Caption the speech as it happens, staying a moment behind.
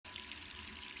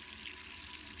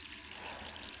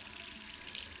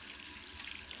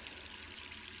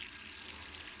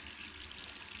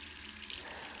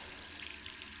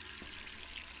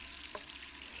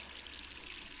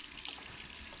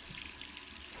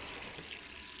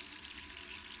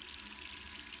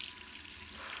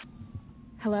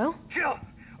Hello? Jill,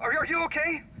 are you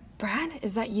okay? Brad,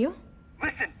 is that you?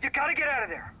 Listen, you gotta get out of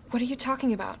there. What are you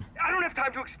talking about? I don't have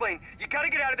time to explain. You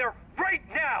gotta get out of there right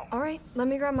now. All right, let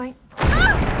me grab my...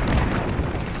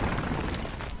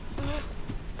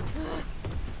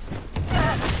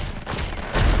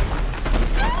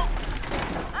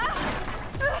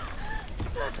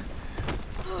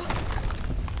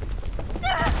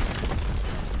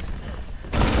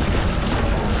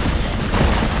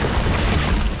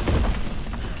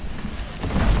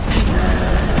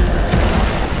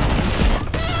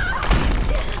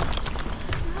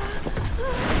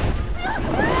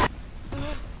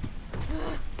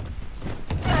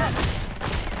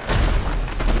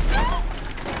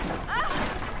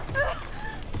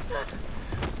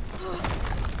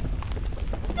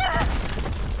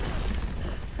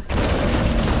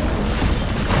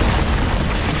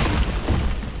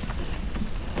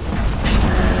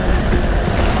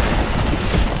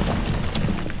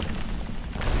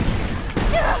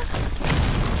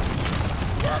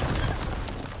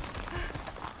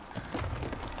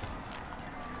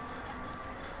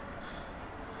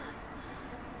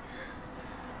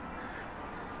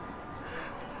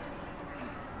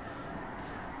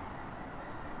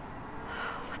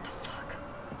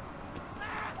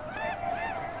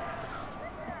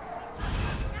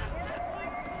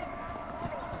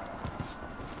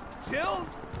 Jill?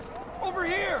 Over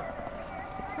here!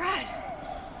 Brad!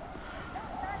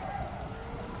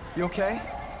 You okay?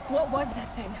 What was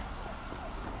that thing?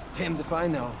 Damned if I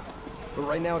know. But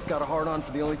right now it's got a hard-on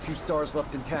for the only 2 stars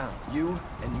left in town. You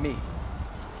and me.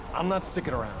 I'm not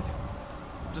sticking around.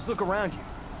 Just look around you.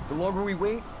 The longer we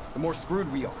wait, the more screwed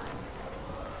we are.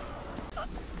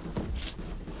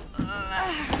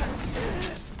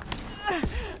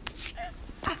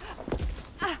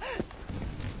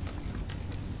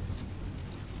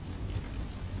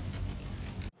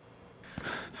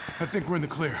 I think we're in the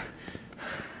clear.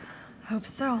 Hope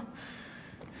so.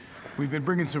 We've been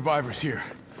bringing survivors here.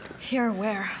 Here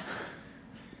where?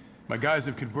 My guys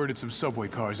have converted some subway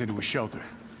cars into a shelter.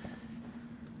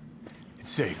 It's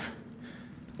safe.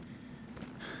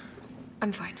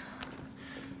 I'm fine.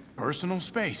 Personal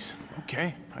space.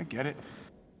 Okay, I get it.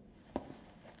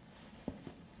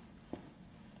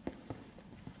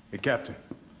 Hey, Captain.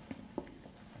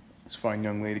 This fine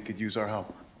young lady could use our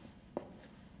help.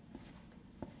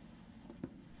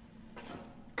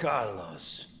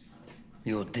 Carlos,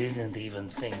 you didn't even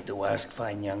think to ask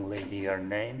fine young lady her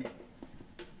name?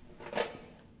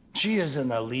 She is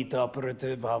an elite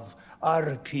operative of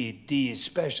RPD,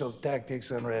 Special Tactics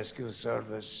and Rescue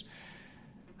Service.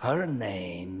 Her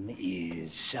name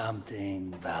is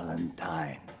something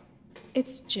Valentine.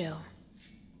 It's Jill.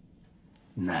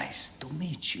 Nice to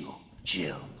meet you,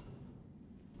 Jill.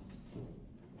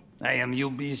 I am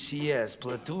UBCS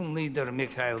Platoon Leader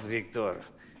Mikhail Victor.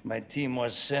 My team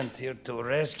was sent here to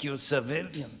rescue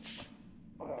civilians.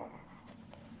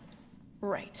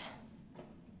 Right.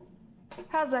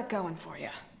 How's that going for you?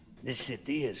 The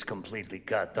city is completely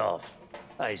cut off,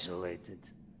 isolated.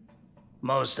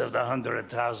 Most of the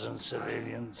 100,000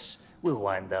 civilians will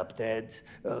wind up dead.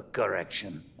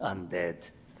 Correction, undead.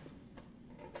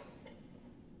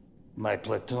 My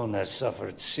platoon has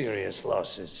suffered serious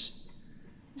losses.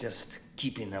 Just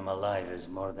keeping them alive is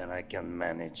more than I can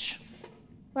manage.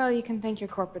 Well, you can thank your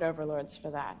corporate overlords for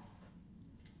that.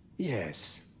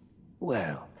 Yes.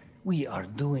 Well, we are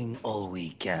doing all we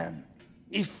can.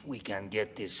 If we can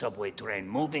get this subway train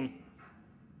moving,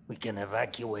 we can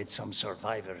evacuate some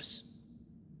survivors.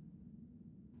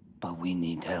 But we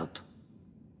need help.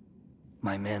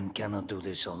 My men cannot do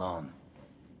this alone.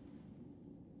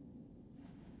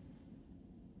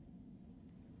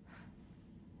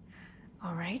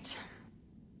 All right.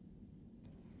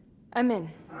 I'm in.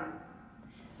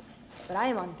 But I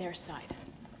am on their side,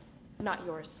 not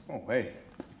yours. Oh, hey.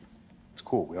 It's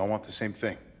cool. We all want the same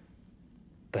thing.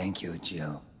 Thank you,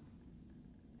 Jill.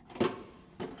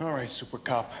 All right, Super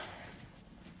Cop.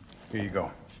 Here you go.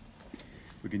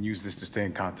 We can use this to stay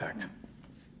in contact.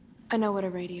 I know what a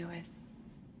radio is.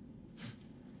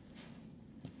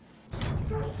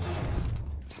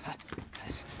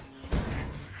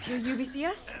 You're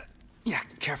UBCS? Yeah,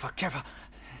 careful, careful.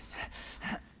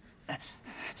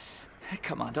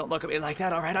 Come on, don't look at me like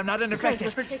that, all right? I'm not an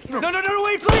infected. No,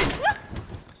 wait, please!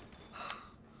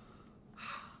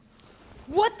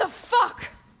 What the fuck?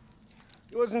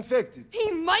 He was infected.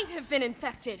 He might have been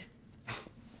infected.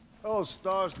 Oh,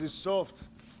 stars, this soft.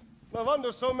 No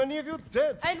wonder so many of you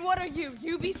dead. And what are you,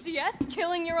 UBCS?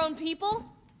 Killing your own people?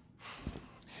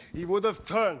 He would have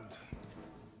turned.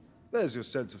 There's your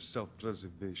sense of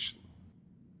self-preservation.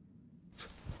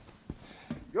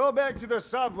 Go back to the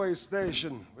subway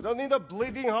station. We don't need a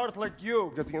bleeding heart like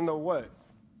you getting in the way.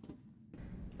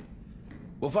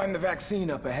 We'll find the vaccine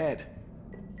up ahead.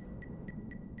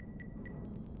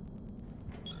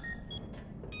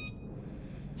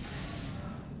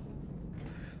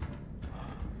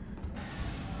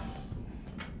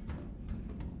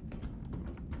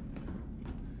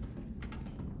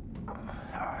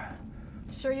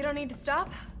 Sure you don't need to stop?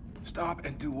 Stop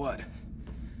and do what?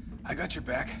 I got your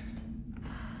back.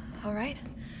 All right,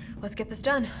 let's get this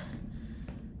done.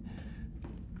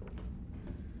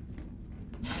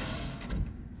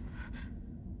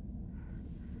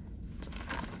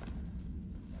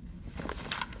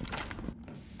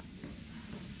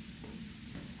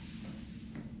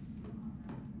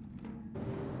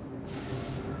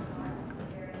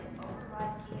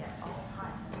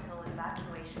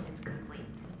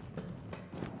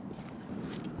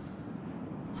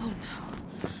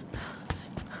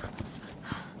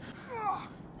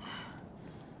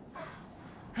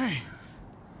 Hey,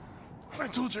 I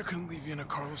told you I couldn't leave you in a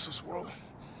Carlos's world.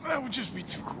 That would just be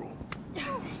too cruel.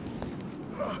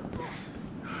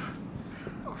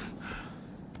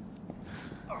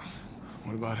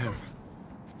 What about him?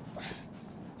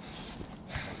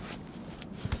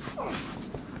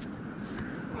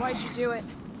 Why'd you do it?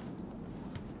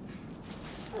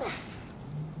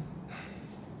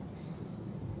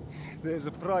 There's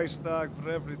a price tag for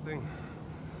everything.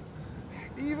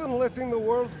 Even letting the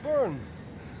world burn.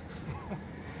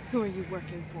 Who are you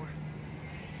working for?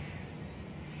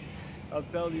 I'll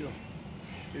tell you,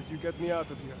 if you get me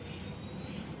out of here.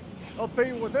 I'll pay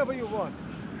you whatever you want.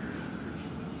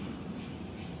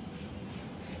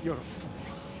 You're a fool.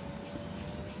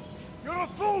 You're a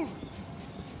fool!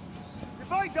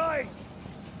 If I die,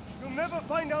 you'll never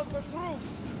find out the truth.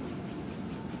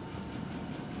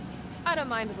 I don't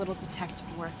mind a little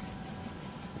detective work.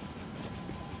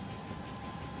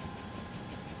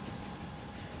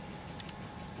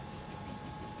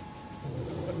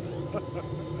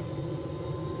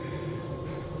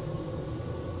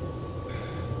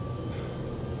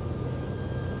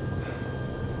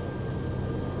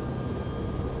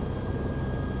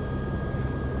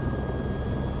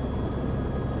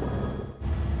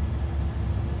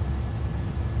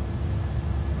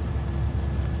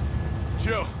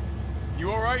 Jill,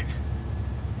 you all right?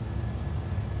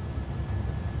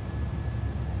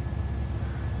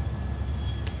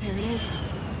 There it is.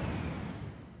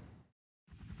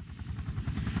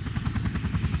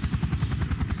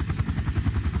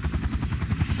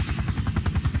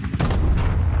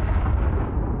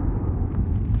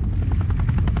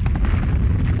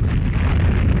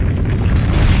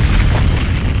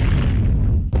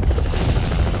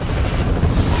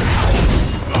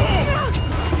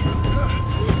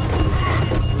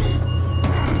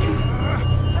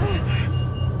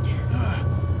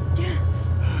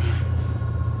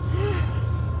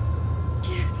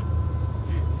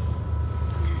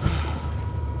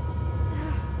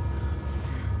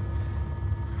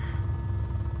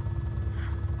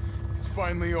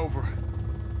 Finally over.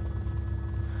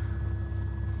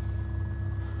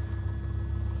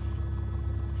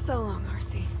 So long,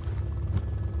 RC.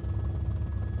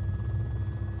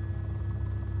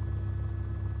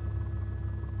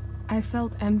 I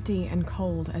felt empty and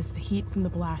cold as the heat from the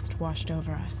blast washed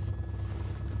over us.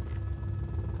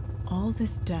 All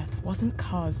this death wasn't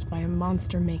caused by a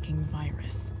monster-making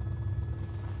virus.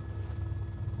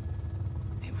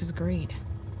 It was greed.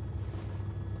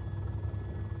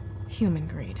 Human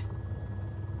greed.